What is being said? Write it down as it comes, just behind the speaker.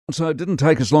So it didn't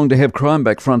take us long to have crime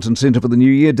back front and centre for the new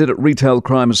year, did it? Retail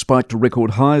crime has spiked to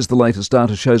record highs. The latest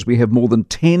data shows we have more than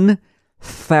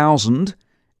 10,000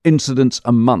 incidents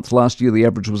a month. Last year the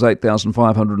average was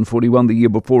 8,541. The year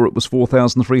before it was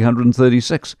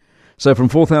 4,336. So from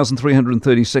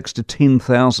 4,336 to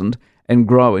 10,000 and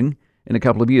growing in a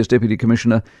couple of years. Deputy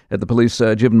Commissioner at the Police,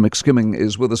 Jevon McSkimming,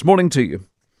 is with us. Morning to you.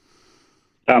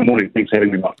 Morning. Thanks for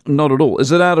having me, Mike. Not at all.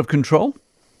 Is it out of control?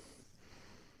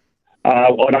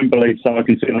 I don't believe so. I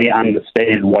can certainly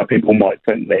understand why people might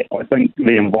think that. I think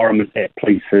the environment at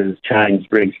police has changed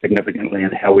really significantly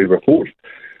in how we report.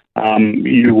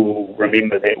 You will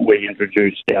remember that we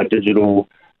introduced our digital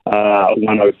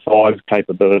 105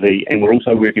 capability, and we're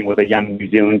also working with a young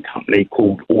New Zealand company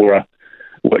called Aura,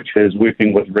 which is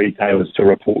working with retailers to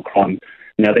report crime.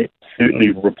 Now, that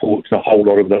certainly reports a whole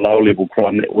lot of the low-level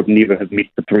crime that would never have met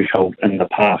the threshold in the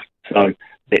past. So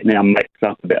that now makes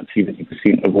up about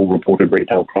 70% of all reported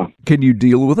retail crime. Can you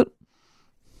deal with it?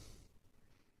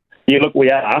 Yeah, look,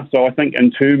 we are. So I think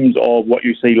in terms of what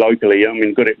you see locally, I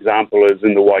mean, a good example is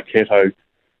in the Waikato.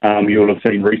 You'll have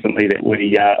seen recently that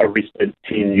we arrested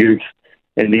 10 youth.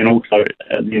 And then also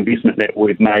the investment that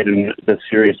we've made in the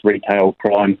serious retail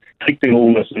crime. Collecting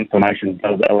all this information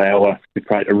does allow us to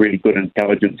create a really good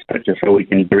intelligence picture so we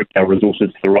can direct our resources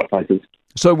to the right places.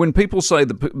 So when people say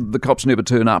the cops never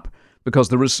turn up because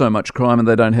there is so much crime and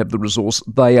they don't have the resource,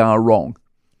 they are wrong.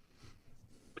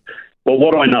 Well,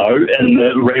 what I know, in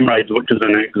the ram raids, which is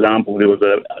an example, there was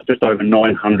just over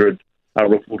 900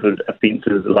 reported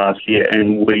offences last year,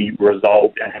 and we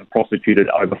resolved and have prosecuted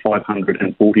over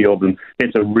 540 of them.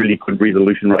 That's a really good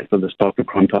resolution rate for this type of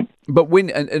crime type. But when,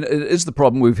 and it is the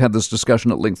problem, we've had this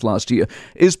discussion at length last year,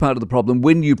 is part of the problem,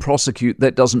 when you prosecute,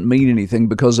 that doesn't mean anything,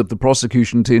 because if the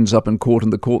prosecution turns up in court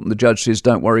and the judge says,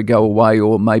 don't worry, go away,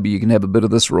 or maybe you can have a bit of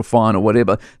this for a fine or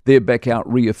whatever, they're back out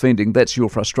re-offending. That's your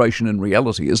frustration in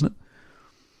reality, isn't it?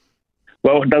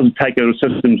 Well, it does take a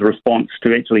systems response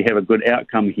to actually have a good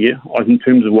outcome here. In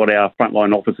terms of what our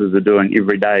frontline officers are doing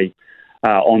every day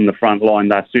on the front line,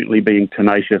 they're certainly being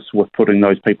tenacious with putting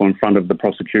those people in front of the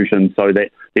prosecution so that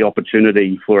the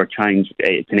opportunity for a change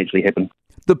can actually happen.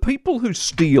 The people who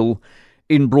steal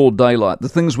in broad daylight, the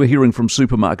things we're hearing from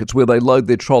supermarkets where they load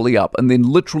their trolley up and then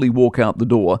literally walk out the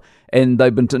door, and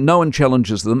no one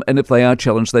challenges them, and if they are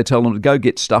challenged, they tell them to go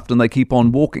get stuffed and they keep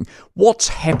on walking. What's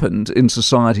happened in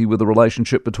society with the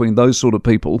relationship between those sort of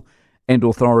people and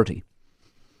authority?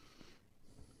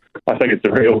 I think it's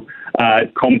a real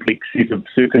complex set of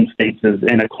circumstances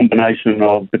and a combination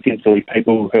of potentially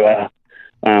people who are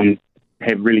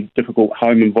have really difficult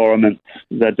home environments,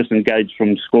 they're disengaged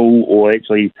from school or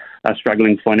actually are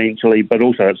struggling financially, but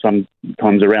also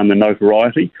sometimes around the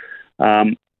notoriety.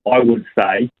 I would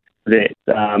say that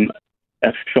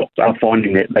if shops are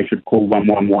finding that, they should call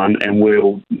 111 and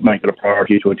we'll make it a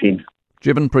priority to attend.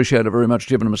 Jevon, appreciate it very much.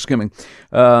 Jevon McSkimming,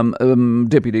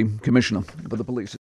 Deputy Commissioner for the Police.